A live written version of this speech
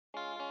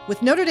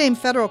With Notre Dame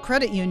Federal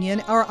Credit Union,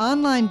 our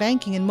online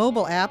banking and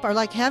mobile app are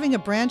like having a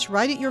branch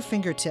right at your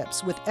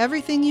fingertips with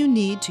everything you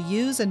need to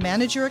use and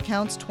manage your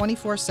accounts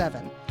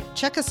 24/7.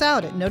 Check us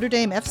out at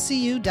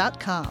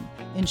NotreDameFCU.com,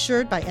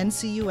 insured by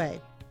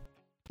NCUA.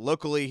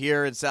 Locally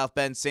here in South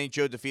Bend, St.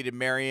 Joe defeated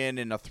Marion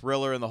in a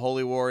thriller in the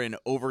Holy War in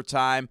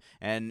overtime.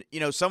 And,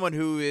 someone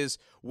who is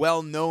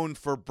well known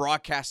for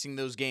broadcasting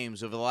those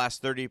games over the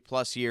last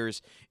 30-plus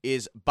years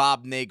is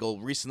Bob Nagel,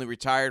 recently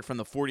retired from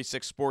the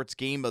 46 Sports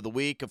Game of the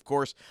Week. Of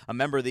course, a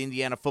member of the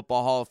Indiana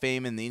Football Hall of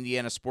Fame and the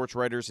Indiana Sports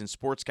Writers and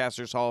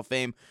Sportscasters Hall of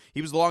Fame.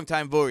 He was the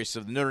longtime voice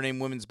of the Notre Dame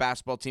women's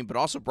basketball team, but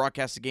also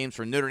broadcasted games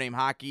for Notre Dame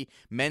hockey,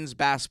 men's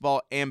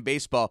basketball, and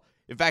baseball.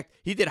 In fact,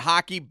 he did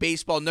hockey,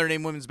 baseball, Notre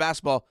Dame women's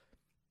basketball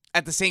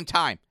at the same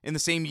time, in the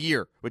same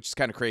year, which is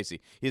kind of crazy.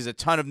 He has a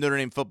ton of Notre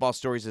Dame football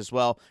stories as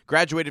well.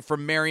 Graduated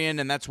from Marion,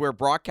 and that's where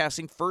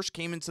broadcasting first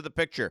came into the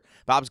picture.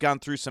 Bob's gone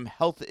through some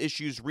health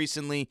issues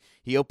recently.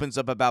 He opens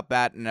up about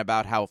that and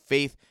about how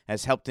faith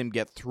has helped him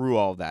get through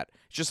all of that.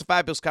 It's just a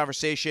fabulous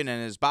conversation,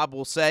 and as Bob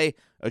will say,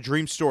 a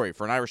dream story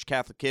for an Irish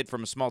Catholic kid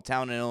from a small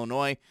town in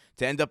Illinois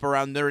to end up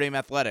around Notre Dame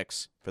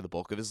athletics for the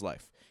bulk of his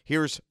life.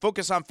 Here's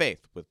Focus on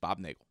Faith with Bob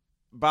Nagel.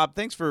 Bob,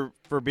 thanks for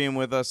being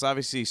with us.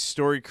 Obviously,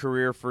 storied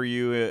career for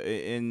you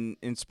in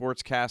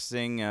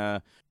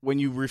sportscasting. When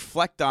you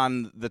reflect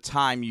on the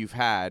time you've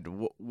had,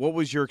 what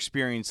was your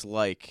experience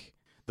like?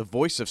 The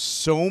voice of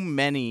so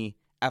many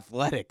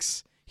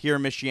athletics here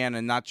in Michiana,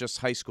 and not just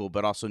high school,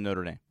 but also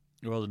Notre Dame.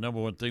 Well, the number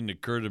one thing that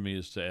occurred to me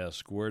is to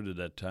ask, where did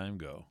that time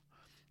go?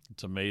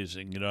 It's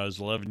amazing. I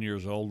was 11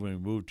 years old when we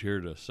moved here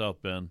to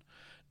South Bend.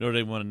 Notre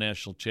Dame won a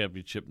national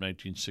championship in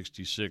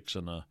 1966,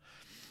 and a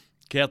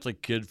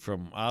Catholic kid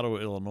from Ottawa,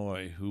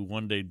 Illinois, who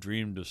one day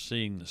dreamed of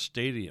seeing the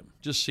stadium,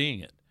 just seeing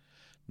it,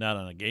 not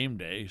on a game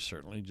day,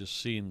 certainly, just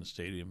seeing the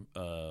stadium,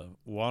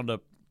 wound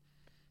up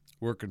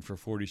working for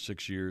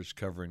 46 years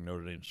covering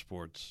Notre Dame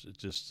sports. It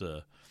just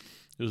it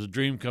was a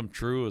dream come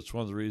true. It's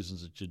one of the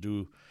reasons that you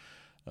do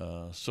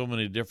so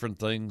many different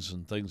things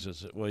and things that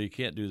say, well, you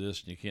can't do this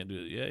and you can't do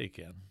it. Yeah, you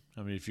can.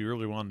 I mean, if you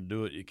really want to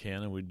do it, you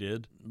can, and we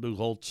did. Lou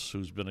Holtz,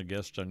 who's been a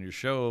guest on your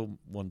show,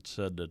 once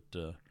said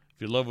that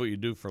if you love what you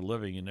do for a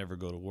living, you never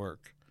go to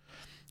work.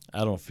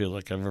 I don't feel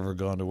like I've ever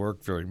gone to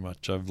work very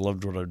much. I've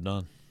loved what I've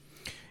done.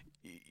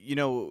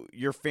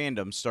 Your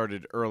fandom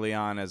started early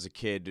on as a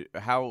kid.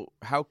 How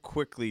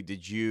quickly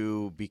did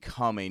you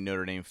become a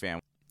Notre Dame fan?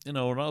 When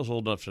I was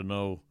old enough to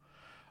know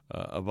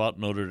about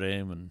Notre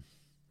Dame and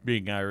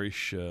being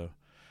Irish, at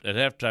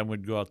halftime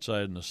we'd go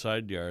outside in the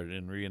side yard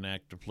and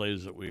reenact the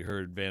plays that we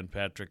heard Van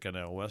Patrick and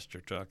Al Wester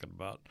talking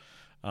about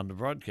on the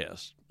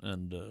broadcast.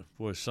 And,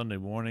 Sunday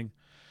morning,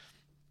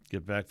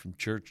 get back from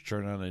church,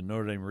 turn on a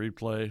Notre Dame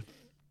replay,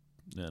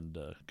 and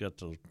got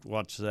to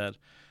watch that.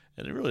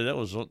 And that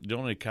was the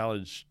only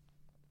college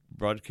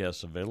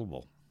broadcast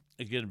available.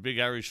 Again, a big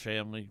Irish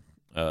family.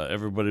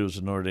 Everybody was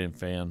a Notre Dame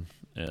fan.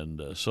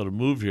 And so to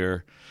move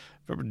here,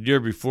 remember the year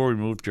before we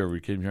moved here,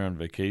 we came here on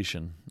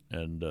vacation,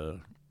 and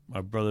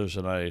my brothers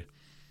and I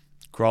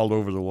crawled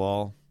over the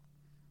wall,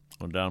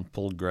 went down,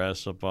 pulled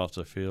grass up off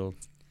the field,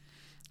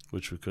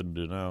 which we couldn't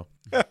do now.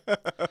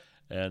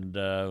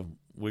 And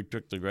we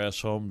took the grass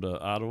home to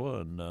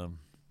Ottawa, and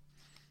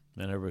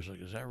everybody's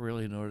like, is that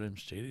really Notre Dame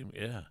Stadium?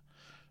 Yeah.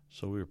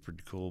 So we were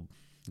pretty cool,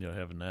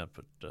 having that.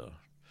 But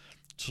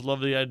just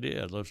love the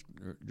idea.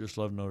 Just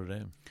love Notre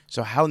Dame.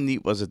 So how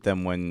neat was it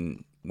then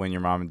when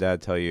your mom and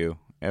dad tell you,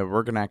 hey,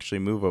 we're going to actually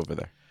move over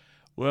there?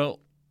 Well,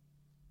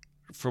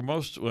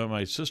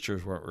 my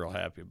sisters weren't real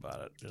happy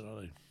about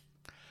it,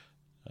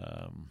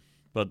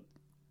 but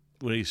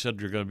when he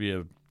said you're going to be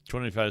a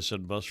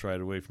 25-cent bus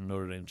ride away from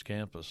Notre Dame's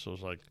campus, I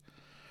was like,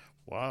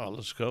 wow,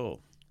 let's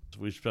go.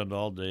 So we spent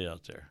all day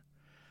out there.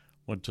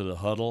 Went to the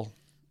Huddle,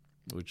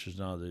 which is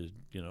now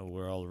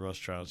where all the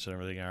restaurants and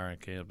everything are on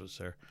campus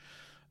there,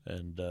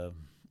 and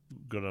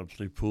go down to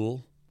play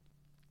pool.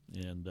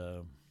 And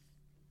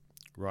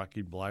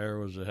Rocky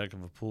Blyer was a heck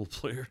of a pool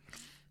player.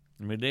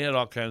 I mean, they had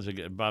all kinds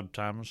of Bob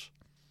Thomas.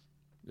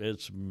 They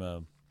had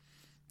some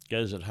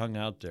guys that hung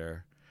out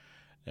there,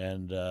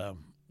 and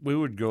we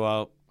would go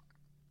out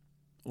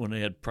when they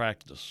had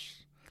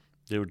practice.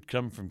 They would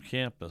come from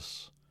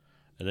campus,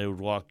 and they would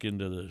walk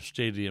into the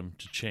stadium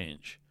to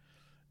change.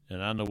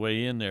 And on the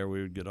way in there,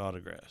 we would get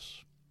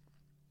autographs.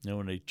 And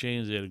when they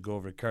changed, they had to go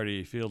over to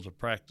Cartier Field to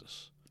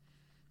practice.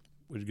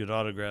 We'd get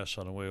autographs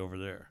on the way over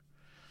there.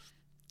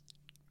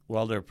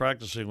 While they're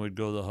practicing, we'd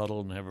go to the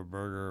Huddle and have a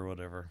burger or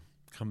whatever,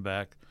 come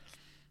back.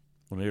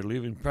 When they were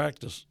leaving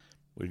practice,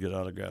 we'd get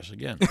autographs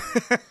again.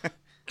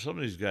 Some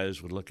of these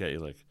guys would look at you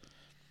like,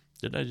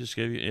 didn't I just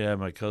give you? Yeah,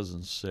 my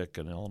cousin's sick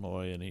in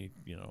Illinois, and he,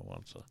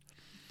 wants to.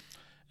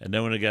 And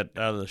then when they got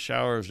out of the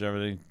showers and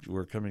everything,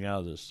 we're coming out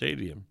of the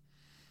stadium,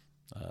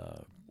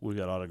 we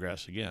got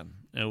autographs again.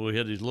 And we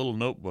had these little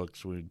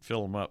notebooks. We'd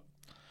fill them up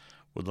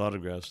with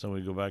autographs. Then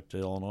we'd go back to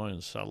Illinois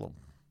and sell them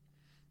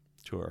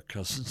to our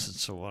cousins and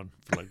so on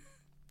for like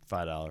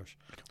 $5.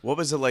 What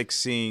was it like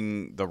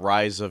seeing the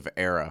rise of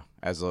Era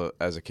as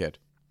a kid?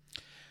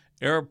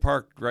 Era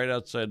parked right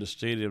outside the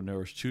stadium. There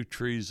was 2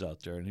 trees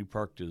out there, and he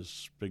parked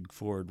his big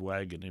Ford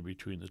wagon in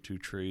between the 2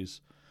 trees.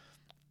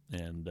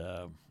 And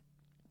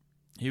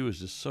he was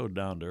just so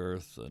down to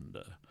earth. And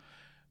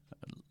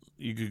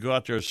you could go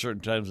out there at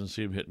certain times and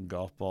see him hitting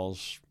golf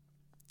balls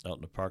out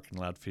in the parking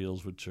lot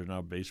fields, which are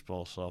now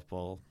baseball,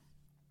 softball.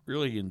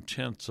 Really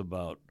intense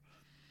about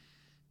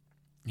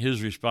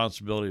his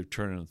responsibility of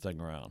turning the thing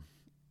around.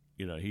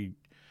 You know,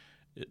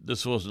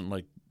 this wasn't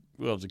like,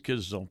 well, if the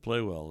kids don't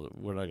play well,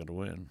 we're not going to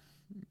win.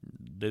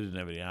 They didn't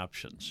have any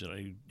options. You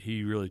know,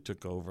 he really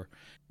took over.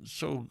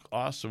 So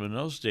awesome. In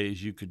those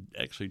days, you could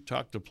actually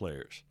talk to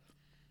players.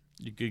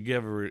 You could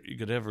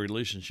have a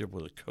relationship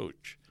with a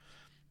coach.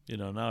 You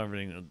know, now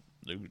everything,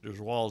 there's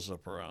walls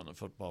up around the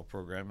football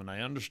program, and I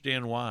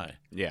understand why.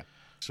 Yeah.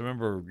 So I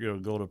remember,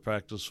 going to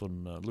practice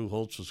when Lou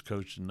Holtz was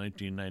coached in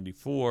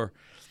 1994.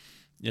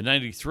 In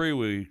 93,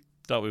 we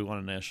thought we won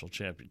a national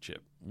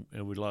championship,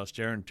 and we lost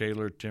Aaron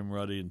Taylor, Tim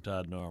Ruddy, and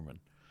Todd Norman.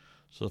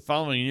 So the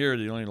following year,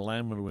 the only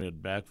lineman we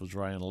had back was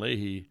Ryan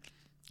Leahy,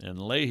 and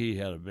Leahy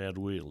had a bad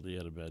wheel. He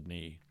had a bad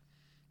knee.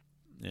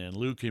 And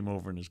Lou came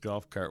over in his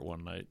golf cart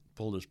one night,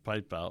 pulled his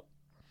pipe out,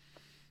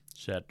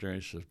 sat there,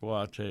 and he says, "Boy,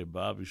 I'll tell you,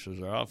 Bob," he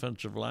says, "our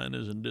offensive line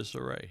is in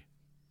disarray."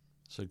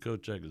 I said,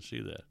 "Coach, I can see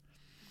that."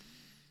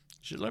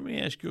 He said, "Let me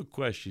ask you a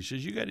question." He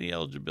says, "You got any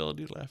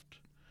eligibility left?"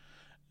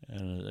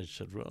 And I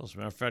said, "Well, as a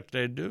matter of fact,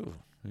 I do."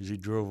 As he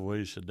drove away,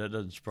 he said, "That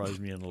doesn't surprise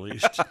me in the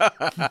least."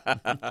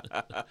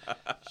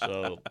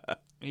 So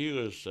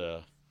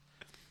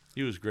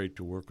he was great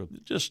to work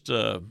with. Just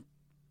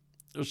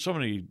there's so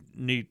many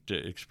neat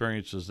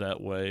experiences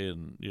that way,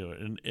 and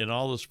in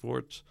all the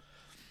sports.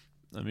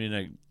 I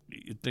mean,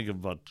 you think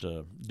about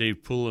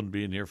Dave Poulin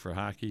being here for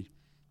hockey,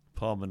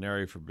 Paul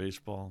Maneri for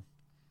baseball,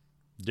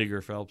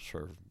 Digger Phelps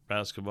for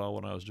basketball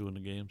when I was doing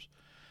the games,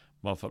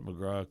 Moffett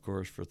McGraw, of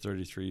course, for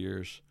 33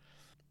 years.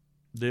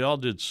 They all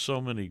did so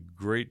many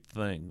great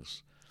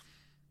things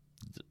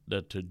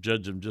that to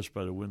judge them just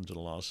by the wins and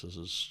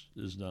losses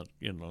is not,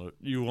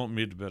 you won't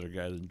meet a better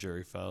guy than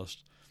Jerry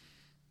Faust.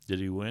 Did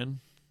he win?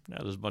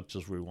 Not as much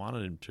as we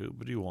wanted him to,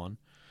 but he won.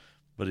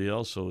 But he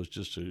also was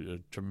just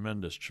a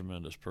tremendous,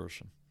 tremendous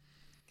person.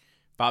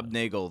 Bob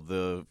Nagel,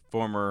 the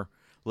former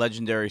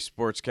legendary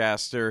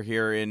sportscaster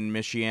here in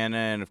Michiana,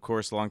 and of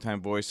course,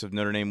 longtime voice of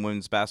Notre Dame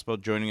women's basketball,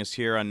 joining us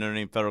here on Notre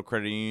Dame Federal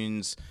Credit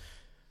Union's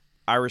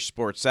Irish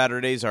Sports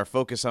Saturdays, our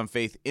Focus on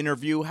Faith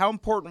interview. How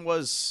important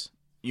was,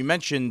 you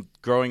mentioned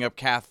growing up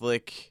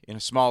Catholic in a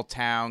small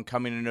town,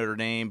 coming to Notre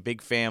Dame,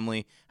 big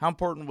family. How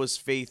important was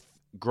faith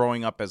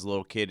growing up as a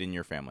little kid in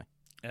your family?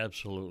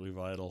 Absolutely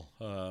vital.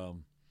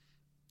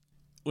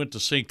 Went to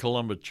St.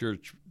 Columba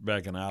Church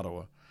back in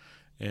Ottawa,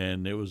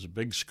 and it was a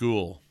big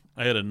school.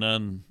 I had a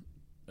nun,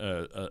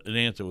 an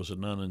aunt that was a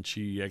nun, and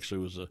she actually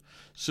was a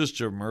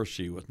Sister of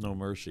Mercy with no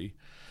mercy,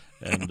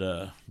 and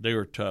they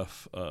were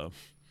tough.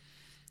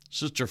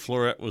 Sister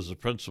Florette was the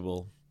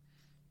principal,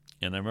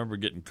 and I remember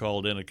getting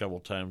called in a couple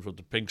of times with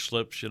the pink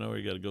slips, you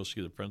got to go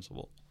see the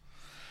principal.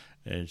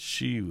 And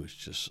she was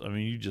just,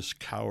 you just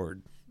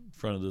cowered in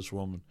front of this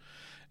woman.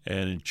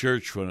 And in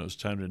church, when it was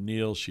time to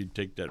kneel, she'd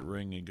take that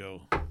ring and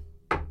go.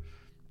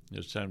 It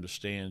was time to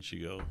stand,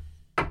 she'd go.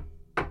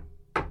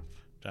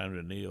 Time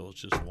to kneel,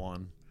 it's just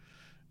one.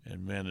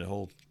 And man, the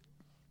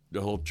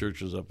whole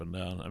church was up and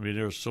down.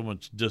 There was so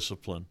much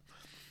discipline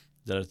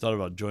that I thought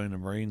about joining the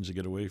Marines to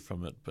get away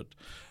from it. But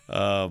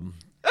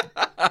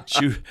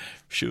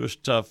she was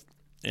tough.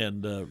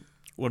 And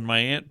when my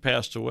aunt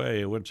passed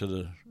away, I went to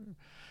the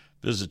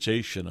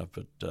visitation up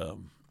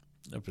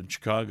in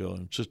Chicago,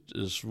 and just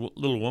this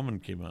little woman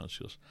came out.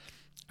 She goes,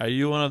 "Are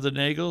you one of the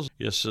Nagels?"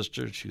 "Yes,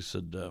 sister." She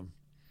said,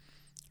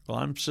 "Well,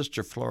 I'm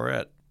Sister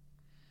Florette."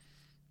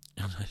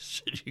 And I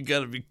said, "You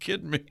got to be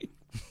kidding me."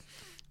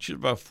 She's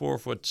about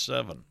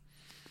 4'7".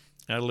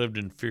 I lived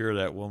in fear of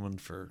that woman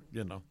for,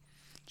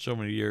 so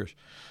many years.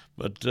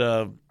 But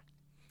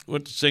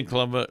went to St.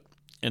 Columba,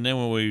 and then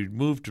when we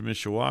moved to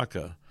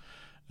Mishawaka,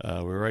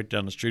 we were right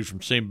down the street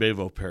from St.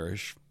 Bavo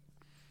Parish,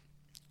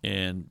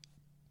 and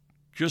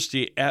just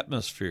the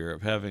atmosphere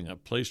of having a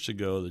place to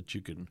go that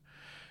you can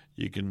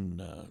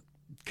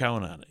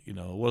count on it. It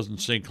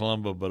wasn't St.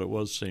 Columba, but it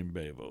was St.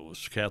 Bavo. It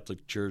was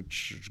Catholic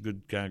church. It was a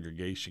good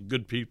congregation,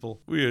 good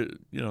people. We,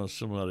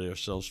 assimilated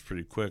ourselves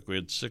pretty quick. We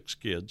had 6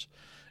 kids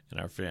in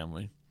our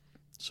family,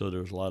 so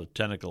there was a lot of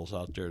tentacles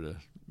out there to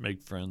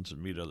make friends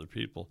and meet other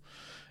people.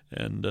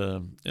 And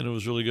it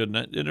was really good.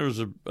 And there was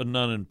a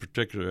nun in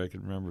particular, I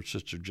can remember,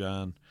 Sister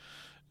John,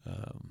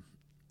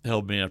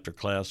 held me after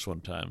class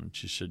one time, and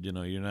she said,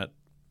 "You're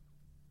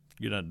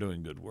not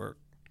doing good work."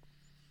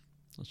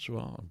 I said,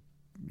 "Well,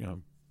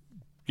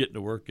 getting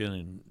to work in,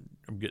 and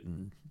I'm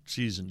getting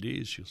C's and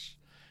D's." She goes,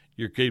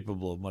 "You're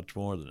capable of much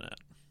more than that."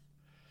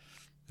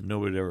 And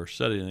nobody ever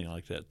said anything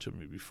like that to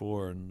me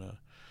before. And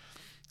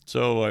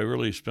so I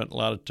really spent a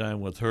lot of time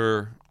with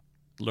her,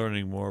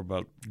 learning more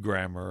about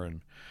grammar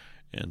and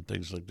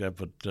things like that.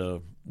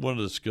 But one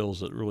of the skills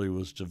that really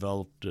was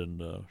developed,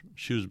 and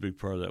she was a big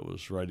part of that,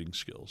 was writing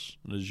skills.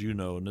 And as you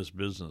know, in this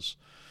business,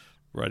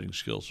 writing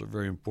skills are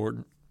very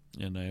important.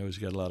 And I always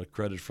got a lot of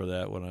credit for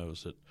that when I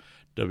was at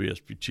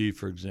WSBT,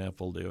 for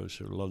example. They always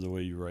sort of love the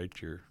way you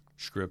write your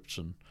scripts,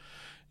 and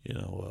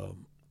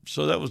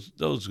so that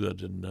was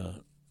good. And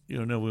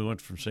then we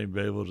went from St.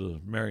 Babel to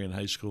Marion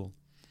High School,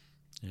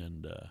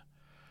 and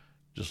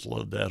just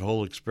loved that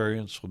whole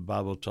experience. When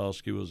Bob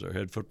Otalski was our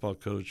head football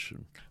coach,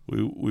 and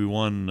we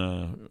won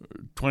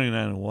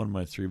 29-1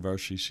 my 3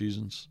 varsity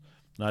seasons.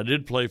 Now I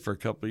did play for a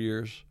couple of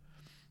years,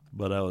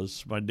 but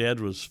my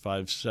dad was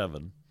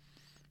 5'7",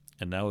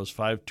 and I was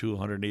 5'2",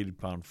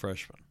 180-pound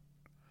freshman,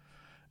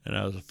 and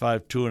I was a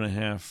 5'2" and a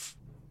half,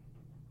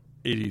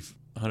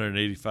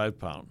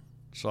 185-pound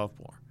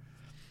sophomore.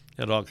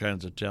 Had all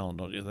kinds of talent,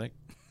 don't you think?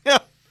 Yeah.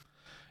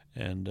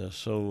 And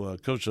so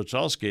Coach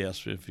Otalski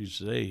asked me if he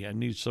said, "Hey, I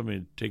need somebody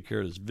to take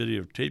care of this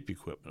videotape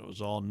equipment." It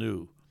was all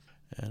new,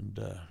 and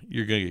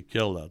you're going to get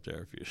killed out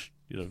there if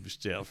you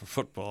stay out for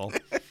football.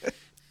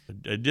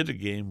 I did a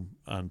game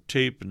on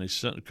tape, and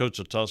Coach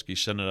Otalski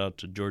sent it out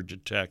to Georgia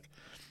Tech.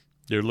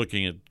 They're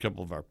looking at a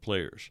couple of our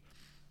players.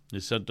 They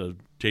sent the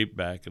tape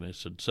back, and they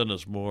said, "Send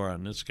us more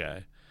on this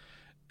guy,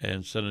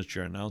 and send us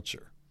your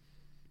announcer."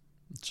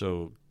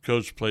 So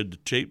Coach played the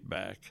tape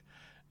back,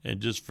 and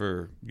just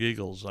for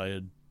giggles, I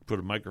had put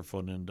a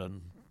microphone in,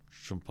 done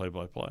some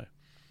play-by-play,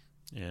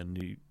 and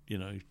he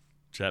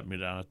sat me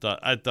down.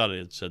 I thought I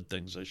had said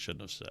things I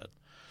shouldn't have said.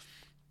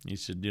 He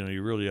said,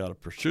 "You really ought to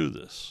pursue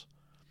this.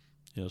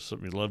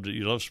 Something you love.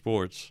 You love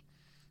sports,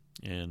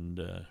 and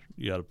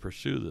you ought to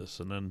pursue this."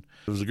 And then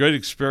it was a great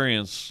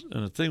experience.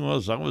 And the thing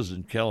was, I was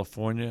in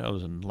California. I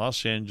was in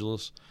Los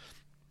Angeles,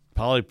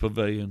 Poly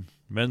Pavilion,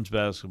 men's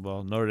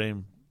basketball, Notre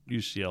Dame,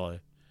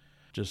 UCLA.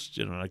 Just,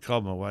 I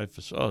called my wife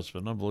and said, "Oh, it's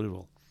been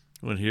unbelievable.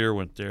 Went here,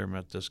 went there,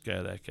 met this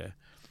guy, that guy.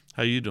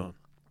 How you doing?"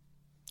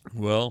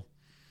 Well,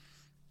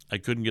 I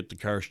couldn't get the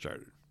car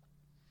started.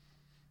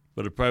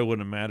 But it probably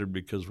wouldn't have mattered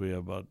because we have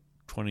about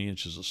 20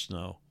 inches of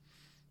snow.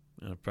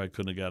 And I probably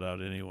couldn't have got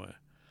out anyway.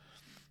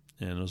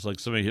 And it was like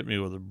somebody hit me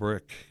with a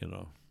brick,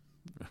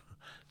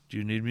 "Do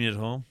you need me at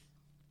home?"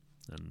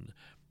 And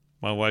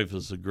my wife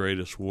is the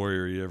greatest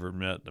warrior you ever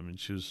met. I mean,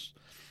 she was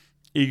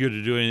eager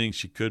to do anything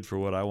she could for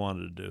what I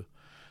wanted to do.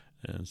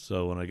 And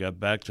so when I got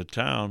back to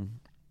town,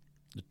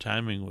 the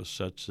timing was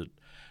such that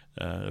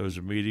there was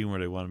a meeting where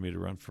they wanted me to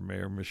run for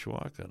mayor of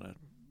Mishawaka. And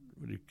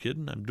are you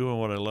kidding? I'm doing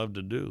what I love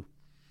to do.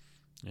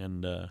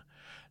 And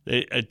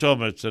I told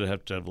them I said I'd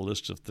have to have a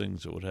list of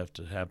things that would have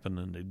to happen,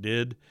 and they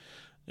did.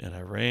 And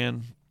I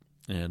ran.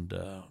 And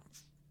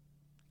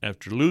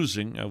after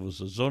losing, I was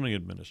a zoning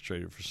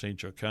administrator for St.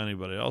 Joe County,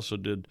 but I also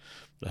did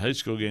the high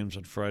school games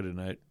on Friday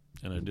night,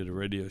 and I did a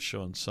radio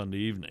show on Sunday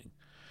evening.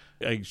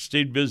 I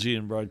stayed busy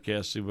in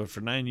broadcasting, but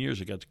for 9 years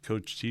I got to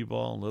coach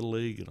T-ball and Little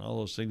League and all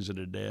those things that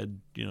a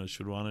dad,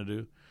 should want to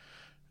do.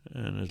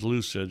 And as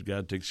Lou said,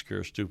 God takes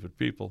care of stupid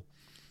people.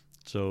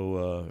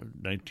 So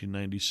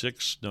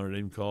 1996, Notre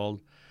Dame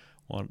called,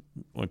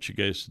 want you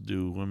guys to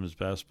do women's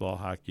basketball,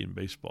 hockey, and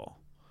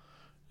baseball.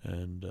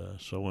 And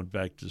so I went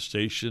back to the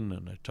station,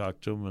 and I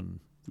talked to them, and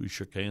we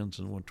shook hands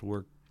and went to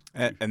work.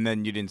 And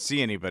then you didn't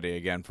see anybody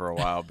again for a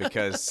while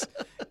because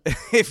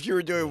if you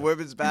were doing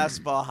women's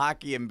basketball,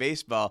 hockey, and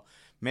baseball,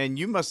 man,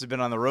 you must have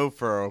been on the road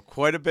for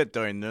quite a bit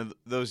during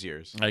those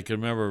years. I can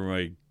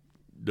remember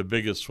the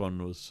biggest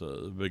one was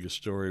the biggest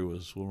story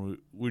was when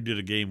we did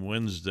a game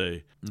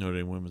Wednesday, Notre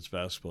Dame women's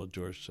basketball at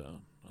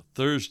Georgetown.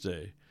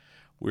 Thursday,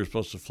 we were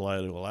supposed to fly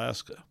to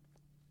Alaska,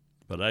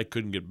 but I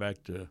couldn't get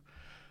back to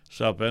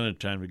South Bend in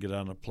time to get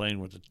on a plane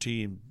with the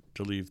team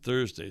to leave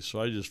Thursday,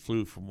 so I just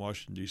flew from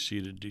Washington,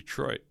 D.C. to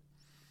Detroit.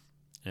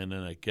 And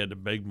then I had to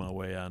beg my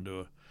way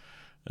onto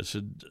I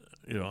said,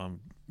 I'm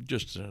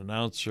just an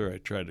announcer. I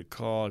tried to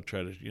call.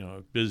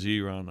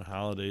 Busy around the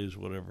holidays,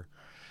 whatever.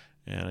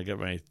 And I got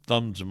my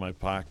thumbs in my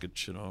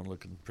pockets,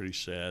 looking pretty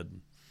sad.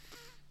 And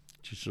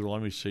she said, "Well,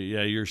 let me see.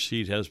 Yeah, your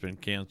seat has been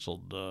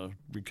canceled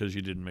because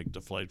you didn't make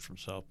the flight from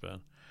South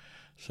Bend.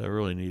 So I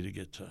really need to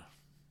get to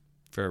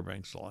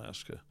Fairbanks,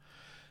 Alaska."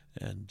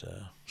 And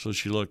so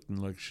she looked and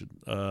looked.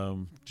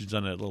 She's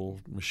on that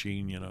little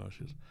machine,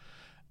 She says,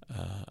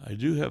 "I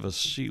do have a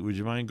seat. Would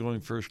you mind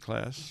going first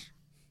class?"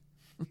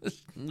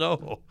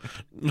 No,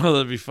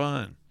 that'd be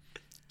fine.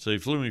 So he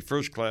flew me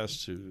first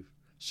class to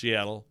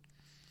Seattle,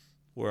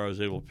 where I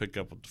was able to pick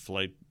up with the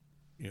flight,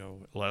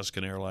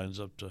 Alaskan Airlines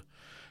up to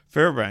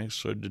Fairbanks.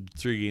 So I did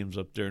 3 games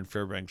up there in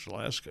Fairbanks,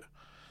 Alaska.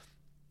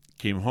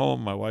 Came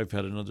home. My wife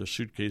had another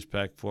suitcase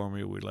packed for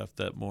me. We left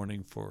that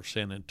morning for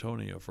San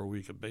Antonio for a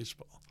week of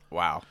baseball.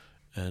 Wow.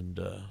 And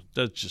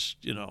that's just,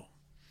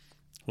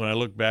 when I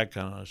look back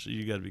on it, I say,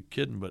 you got to be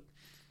kidding. But,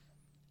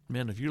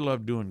 man, if you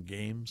love doing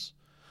games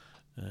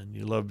and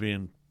you love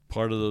being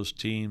part of those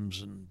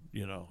teams and,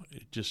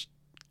 it just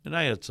 – and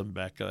I had some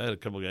backup. I had a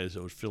couple of guys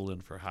that would fill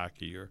in for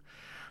hockey or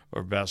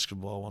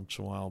basketball once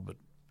in a while. But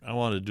I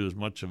wanted to do as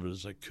much of it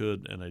as I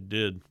could, and I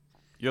did.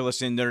 You're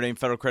listening to Notre Dame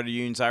Federal Credit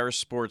Union's Irish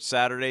Sports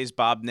Saturdays.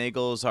 Bob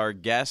Nagel is our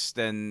guest.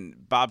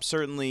 And, Bob,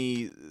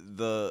 certainly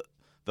the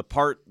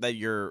part that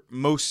you're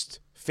most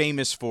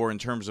famous for in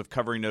terms of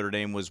covering Notre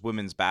Dame was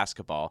women's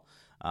basketball.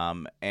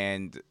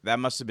 And that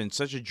must have been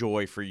such a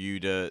joy for you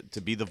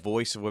to be the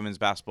voice of women's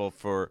basketball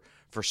for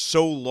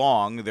so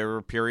long. There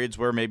were periods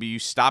where maybe you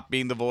stopped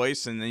being the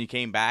voice and then you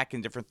came back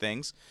and different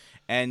things.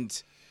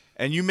 And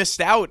you missed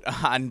out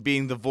on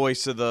being the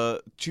voice of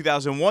the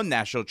 2001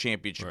 national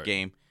championship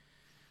game.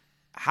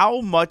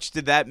 How much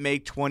did that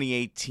make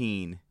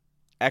 2018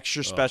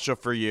 extra special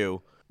for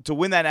you to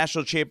win that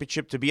national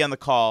championship, to be on the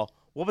call?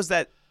 What was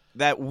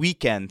that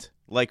weekend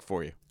like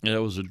for you? Yeah, it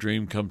was a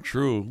dream come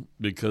true,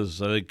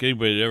 because I think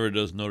anybody that ever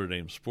does Notre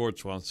Dame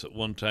sports wants at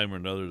one time or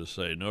another to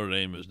say Notre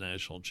Dame is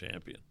national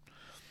champion.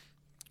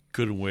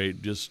 Couldn't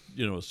wait, just,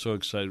 so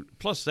excited.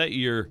 Plus that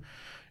year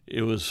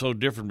it was so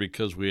different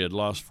because we had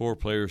lost 4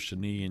 players to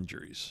knee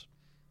injuries.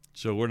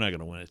 So we're not going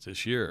to win it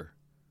this year.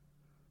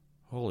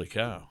 Holy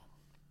cow.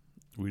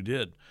 We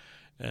did.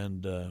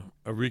 And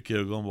Arike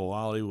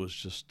Ogunbowale was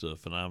just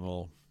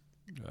phenomenal.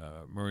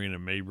 Marina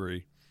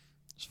Mabry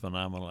was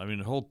phenomenal. I mean,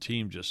 the whole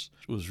team just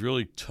was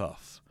really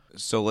tough.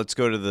 So let's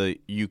go to the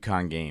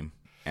UConn game.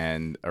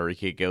 And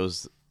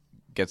Arike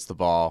gets the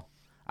ball.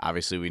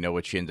 Obviously, we know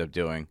what she ended up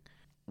doing.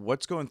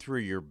 What's going through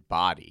your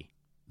body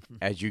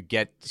as you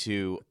get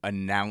to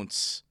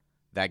announce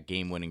that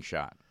game-winning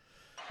shot?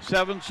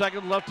 7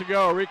 seconds left to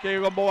go. Arike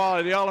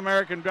Ogunbowale, the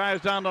All-American,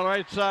 drives down the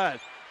right side.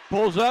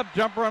 Pulls up,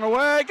 jumper on the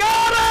way.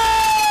 Got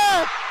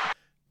it!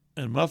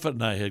 And Muffet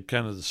and I had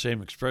kind of the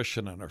same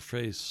expression on our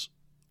face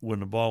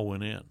when the ball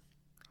went in.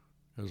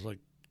 It was like,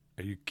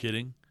 are you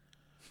kidding?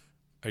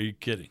 Are you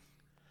kidding?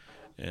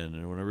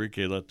 And when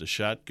Arike let the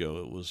shot go,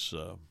 it was,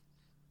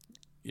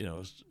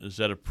 is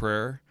that a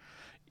prayer?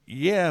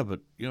 Yeah,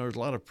 but, there's a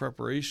lot of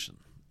preparation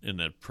in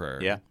that prayer.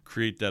 Yeah.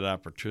 Create that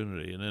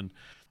opportunity. And then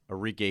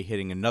Arike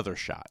hitting another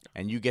shot,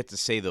 and you get to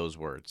say those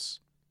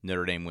words.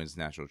 Notre Dame wins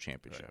national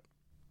championship. Right.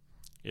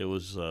 It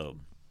was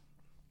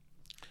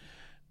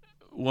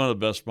one of the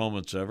best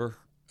moments ever,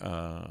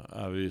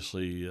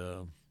 obviously.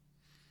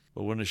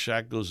 But when the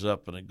shot goes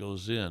up and it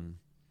goes in,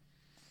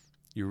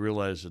 you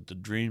realize that the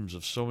dreams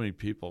of so many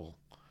people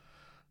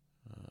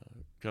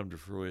come to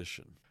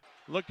fruition.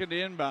 Look at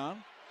the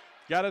inbound.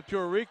 Got it to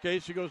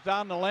Arike. She goes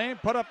down the lane,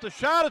 put up the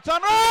shot. It's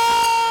on.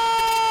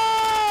 Oh!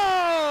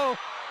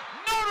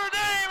 Notre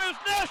Dame is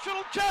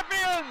national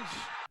champions!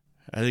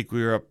 I think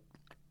we were up,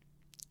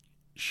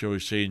 shall we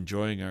say,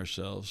 enjoying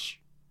ourselves,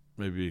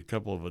 maybe a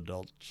couple of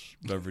adults,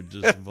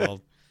 beverages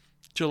involved,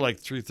 till like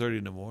 3:30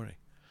 in the morning.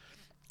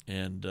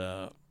 And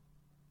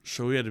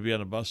so we had to be on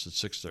a bus at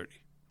 6:30.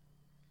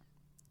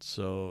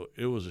 So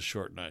it was a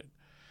short night.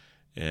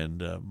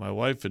 And my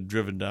wife had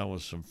driven down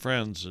with some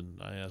friends,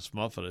 and I asked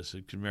Muffet, I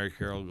said, can Mary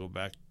Carroll go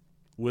back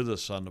with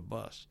us on the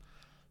bus?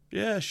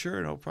 Yeah,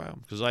 sure, no problem.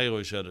 Because I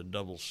always had a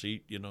double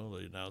seat, the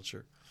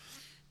announcer.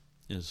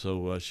 And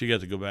so she got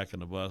to go back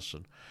on the bus,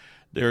 and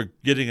they were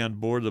getting on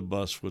board the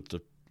bus with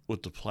the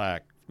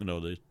plaque,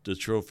 the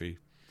trophy,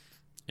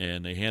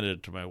 and they handed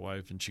it to my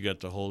wife, and she got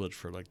to hold it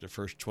for like the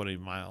first 20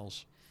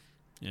 miles,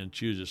 and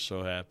she was just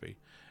so happy.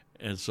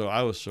 And so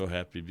I was so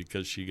happy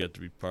because she got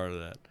to be part of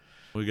that.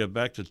 When we got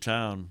back to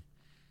town,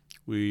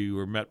 we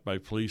were met by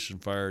police and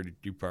fire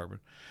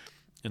department,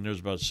 and there was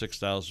about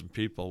 6,000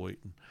 people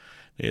waiting.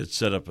 They had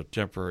set up a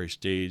temporary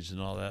stage and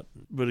all that.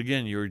 But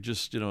again, you were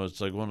just, it's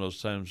like one of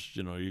those times,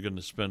 you're going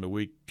to spend a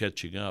week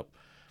catching up.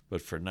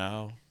 But for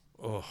now,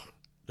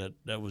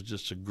 that was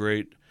just a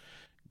great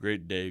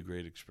day,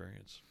 great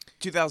experience.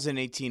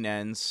 2018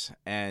 ends,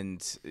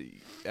 and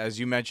as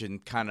you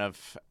mentioned, kind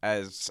of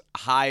as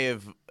high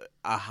of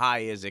a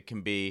high as it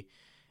can be.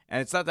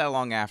 And it's not that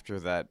long after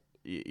that,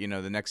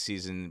 the next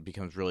season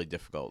becomes really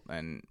difficult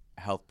and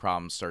health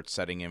problems start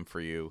setting in for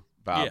you,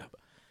 Bob. Yeah.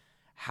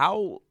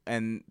 How,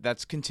 and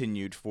that's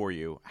continued for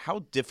you,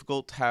 how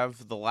difficult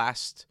have the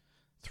last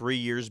 3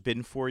 years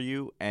been for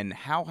you? And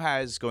how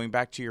has, going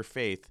back to your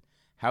faith,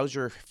 how's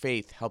your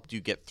faith helped you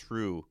get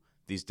through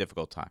these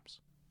difficult times?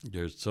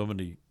 There's so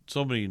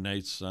many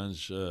nights,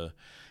 Sons,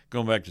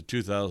 going back to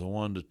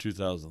 2001 to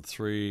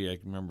 2003. I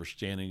can remember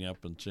standing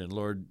up and saying,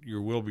 Lord,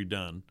 your will be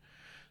done.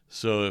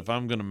 So if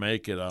I'm going to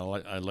make it,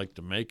 I'd like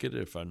to make it.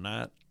 If I'm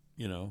not,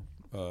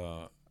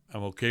 I'm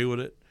okay with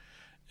it.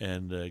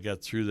 And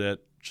got through that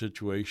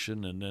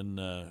situation. And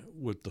then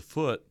with the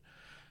foot,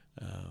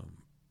 I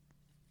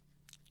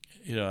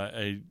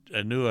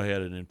knew I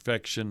had an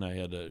infection. I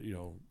had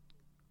to,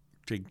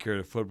 taking care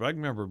of the foot. But I can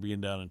remember being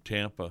down in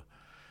Tampa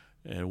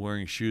and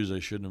wearing shoes I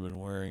shouldn't have been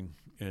wearing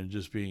and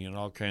just being in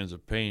all kinds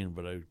of pain.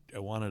 But I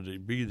wanted to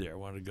be there. I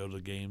wanted to go to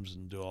the games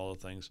and do all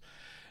the things.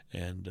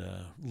 And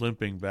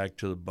limping back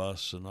to the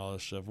bus and all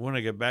this stuff. When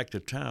I got back to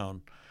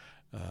town,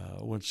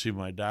 I went to see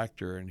my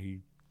doctor, and as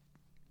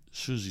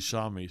soon as he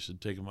saw me, he said,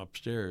 take him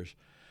upstairs.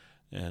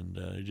 And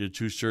he did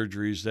 2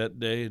 surgeries that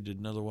day. I did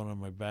another one on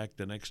my back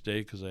the next day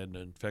because I had an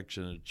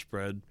infection that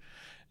spread.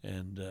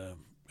 And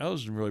I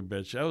was in really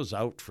bad shape. I was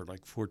out for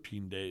like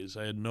 14 days.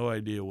 I had no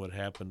idea what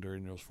happened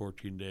during those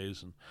 14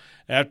 days. And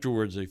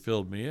afterwards, they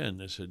filled me in.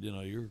 They said,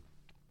 you're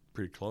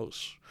pretty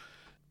close.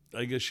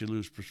 I guess you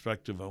lose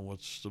perspective on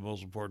what's the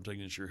most important thing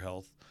is your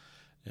health.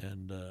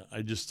 And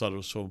I just thought it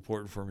was so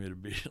important for me to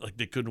be like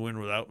they couldn't win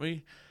without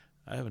me.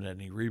 I haven't had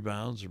any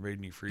rebounds or made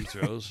any free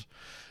throws.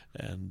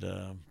 And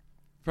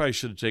probably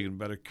should have taken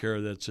better care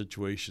of that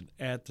situation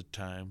at the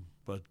time.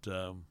 But,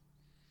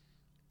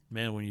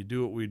 man, when you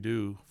do what we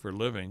do for a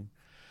living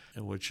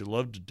and what you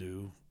love to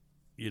do,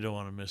 you don't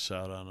want to miss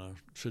out on a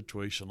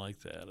situation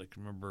like that. I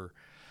can remember,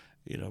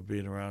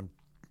 being around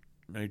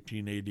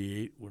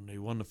 1988 when they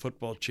won the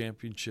football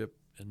championship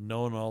and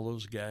knowing all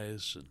those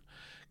guys and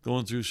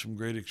going through some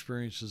great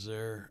experiences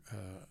there.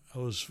 I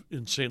was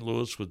in St.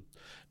 Louis with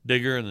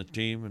Digger and the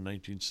team in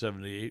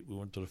 1978. We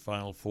went to the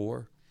Final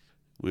Four.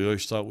 We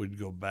always thought we'd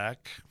go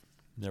back.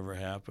 Never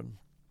happened.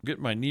 Get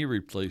my knee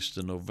replaced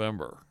in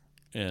November,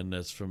 and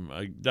that's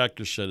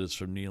doctor said it's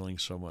from kneeling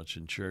so much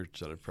in church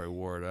that I probably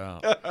wore it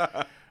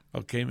out.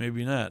 Okay,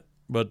 maybe not.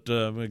 But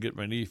I'm going to get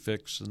my knee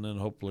fixed, and then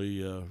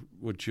hopefully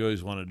what you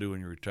always want to do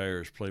when you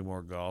retire is play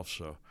more golf.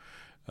 So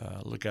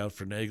look out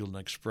for Nagel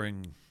next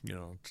spring.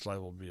 It's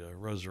liable to be a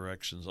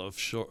resurrection of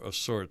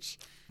sorts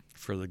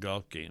for the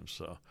golf game.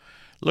 So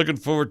looking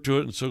forward to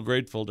it, and so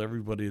grateful to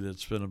everybody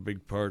that's been a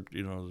big part,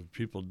 the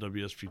people at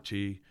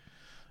WSPT,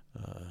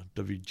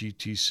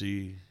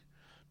 WGTC,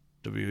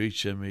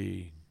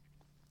 WHME,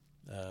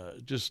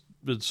 just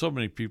been so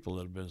many people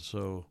that have been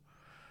so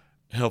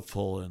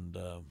helpful and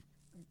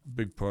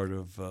big part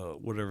of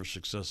whatever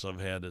success I've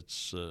had.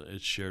 It's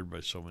shared by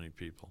so many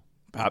people.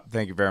 Bob,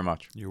 thank you very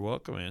much. You're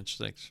welcome, Ange.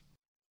 Thanks.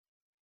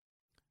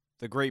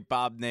 The great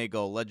Bob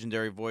Nagel,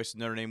 legendary voice of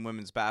Notre Dame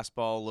women's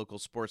basketball, local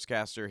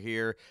sportscaster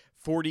here.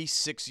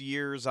 46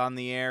 years on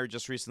the air,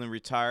 just recently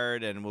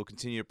retired, and we'll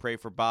continue to pray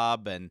for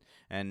Bob and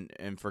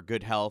for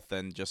good health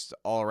and just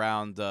all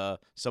around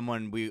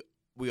someone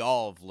we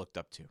all have looked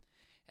up to.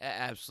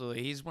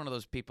 Absolutely. He's one of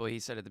those people, he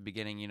said at the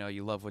beginning,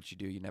 you love what you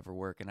do, you never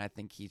work, and I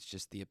think he's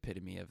just the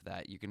epitome of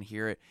that. You can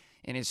hear it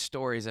in his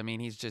stories. I mean,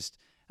 he's just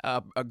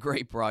a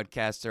great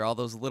broadcaster. All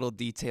those little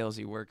details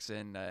he works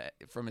in,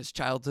 from his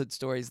childhood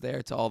stories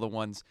there to all the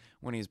ones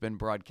when he's been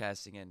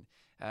broadcasting, and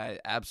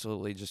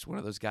absolutely just one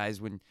of those guys.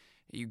 When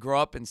you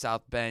grow up in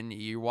South Bend,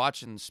 you're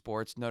watching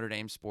sports, Notre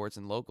Dame sports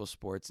and local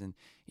sports, and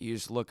you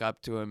just look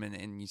up to him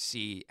and you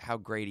see how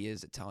great he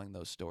is at telling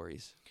those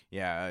stories.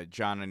 Yeah,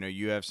 John, I know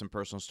you have some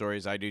personal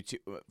stories. I do too.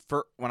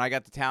 When I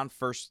got to town,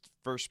 first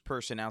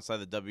person outside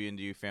the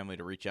WNDU family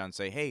to reach out and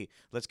say, hey,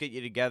 let's get you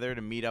together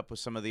to meet up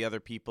with some of the other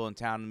people in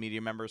town, media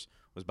members,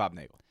 was Bob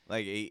Nagel.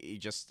 Like,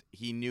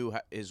 he knew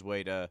his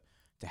way to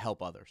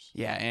help others.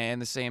 Yeah,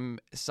 and the same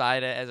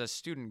side as a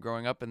student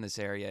growing up in this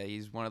area.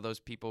 He's one of those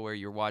people where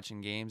you're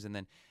watching games, and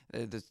then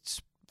the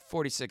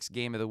 46th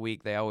game of the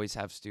week, they always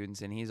have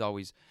students, and he's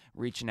always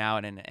reaching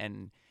out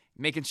and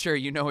making sure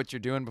you know what you're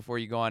doing before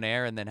you go on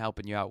air and then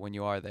helping you out when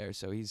you are there.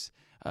 So he's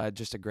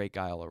just a great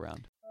guy all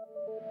around.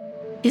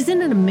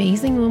 Isn't it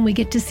amazing when we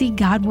get to see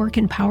God work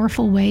in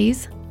powerful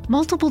ways?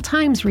 Multiple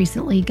times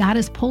recently, God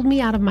has pulled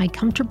me out of my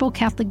comfortable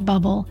Catholic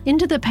bubble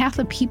into the path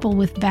of people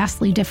with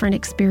vastly different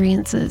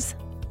experiences.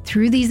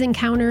 Through these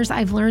encounters,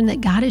 I've learned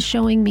that God is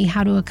showing me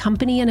how to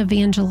accompany and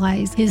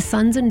evangelize His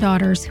sons and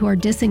daughters who are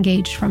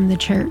disengaged from the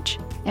church.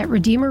 At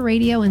Redeemer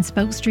Radio and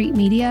Spoke Street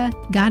Media,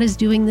 God is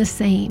doing the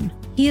same.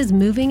 He is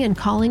moving and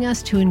calling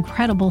us to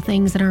incredible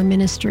things in our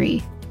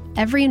ministry.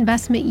 Every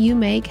investment you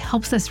make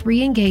helps us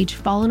re-engage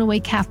fallen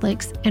away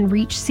Catholics and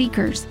reach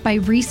seekers by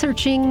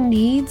researching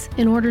needs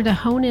in order to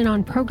hone in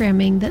on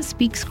programming that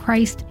speaks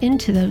Christ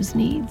into those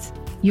needs.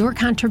 Your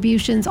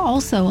contributions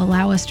also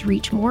allow us to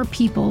reach more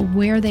people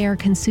where they are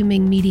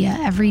consuming media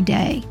every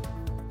day.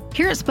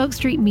 Here at Spoke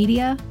Street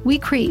Media, we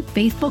create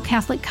faithful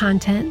Catholic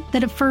content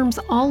that affirms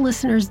all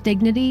listeners'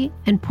 dignity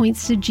and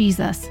points to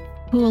Jesus,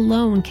 who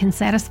alone can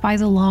satisfy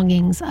the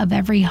longings of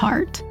every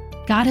heart.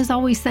 God is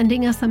always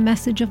sending us a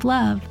message of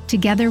love.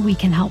 Together we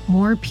can help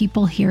more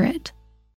people hear it.